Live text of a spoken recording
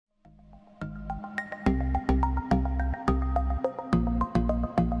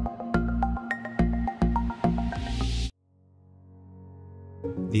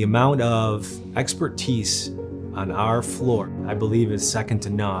The amount of expertise on our floor, I believe, is second to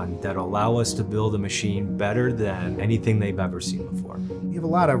none that allow us to build a machine better than anything they've ever seen before. You have a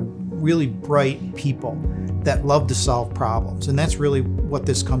lot of really bright people that love to solve problems, and that's really what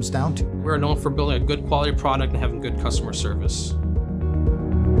this comes down to. We're known for building a good quality product and having good customer service.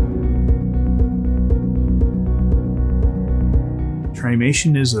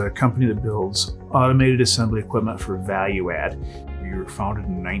 Tri-Mation is a company that builds automated assembly equipment for value add. We were founded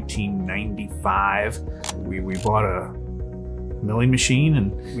in 1995. We bought a milling machine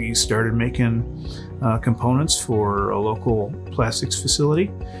and we started making components for a local plastics facility.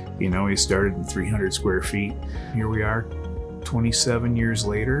 You know, we started in 300 square feet. Here we are 27 years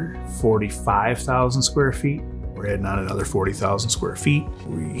later, 45,000 square feet. We're adding on another 40,000 square feet.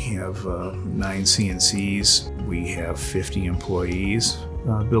 We have 9 CNCs. We have 50 employees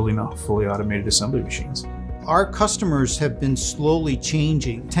building fully automated assembly machines. Our customers have been slowly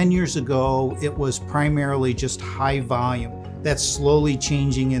changing. 10 years ago, it was primarily just high volume. That's slowly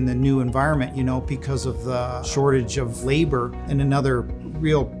changing in the new environment, you know, because of the shortage of labor. And another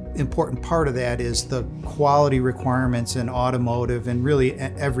real important part of that is the quality requirements in automotive, and really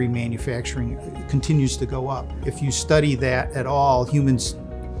every manufacturing continues to go up. If you study that at all, humans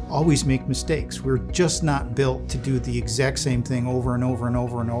always make mistakes. We're just not built to do the exact same thing over and over and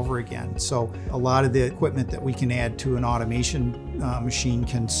over and over again. So a lot of the equipment that we can add to an automation machine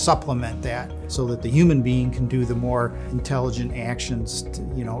can supplement that so that the human being can do the more intelligent actions to,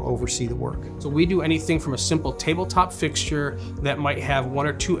 you know, oversee the work. So we do anything from a simple tabletop fixture that might have 1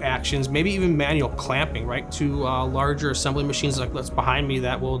 or 2 actions, maybe even manual clamping, right, to larger assembly machines like that's behind me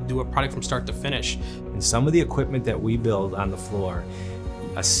that will do a product from start to finish. And some of the equipment that we build on the floor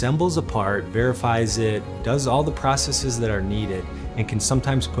assembles a part, verifies it, does all the processes that are needed, and can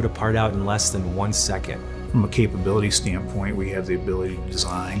sometimes put a part out in less than 1 second. From a capability standpoint, we have the ability to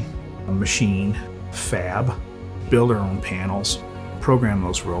design, a machine, fab, build our own panels, program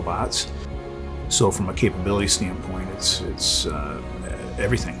those robots. So from a capability standpoint, it's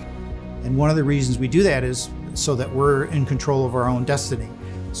everything. And one of the reasons we do that is so that we're in control of our own destiny.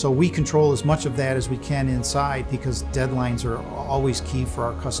 So we control as much of that as we can inside, because deadlines are always key for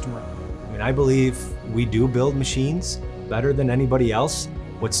our customer. I mean, I believe we do build machines better than anybody else.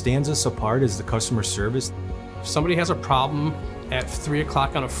 What stands us apart is the customer service. If somebody has a problem at 3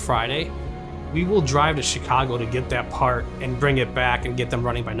 o'clock on a Friday, we will drive to Chicago to get that part and bring it back and get them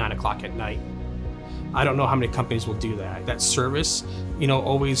running by 9 o'clock at night. I don't know how many companies will do that. That service, you know,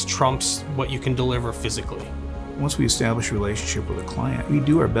 always trumps what you can deliver physically. Once we establish a relationship with a client, we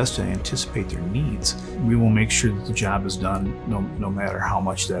do our best to anticipate their needs. We will make sure that the job is done no matter how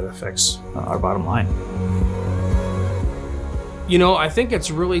much that affects our bottom line. You know, I think it's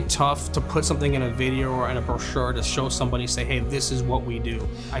really tough to put something in a video or in a brochure to show somebody, say, hey, this is what we do.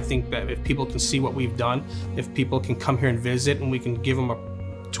 I think that if people can see what we've done, if people can come here and visit and we can give them a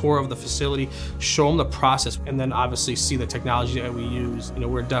tour of the facility, show them the process, and then obviously see the technology that we use, you know,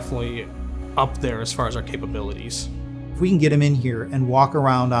 we're definitely up there as far as our capabilities. If we can get them in here and walk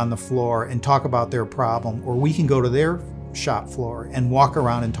around on the floor and talk about their problem, or we can go to their shop floor and walk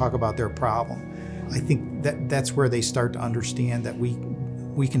around and talk about their problem, I think that's where they start to understand that we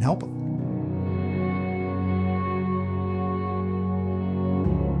can help them.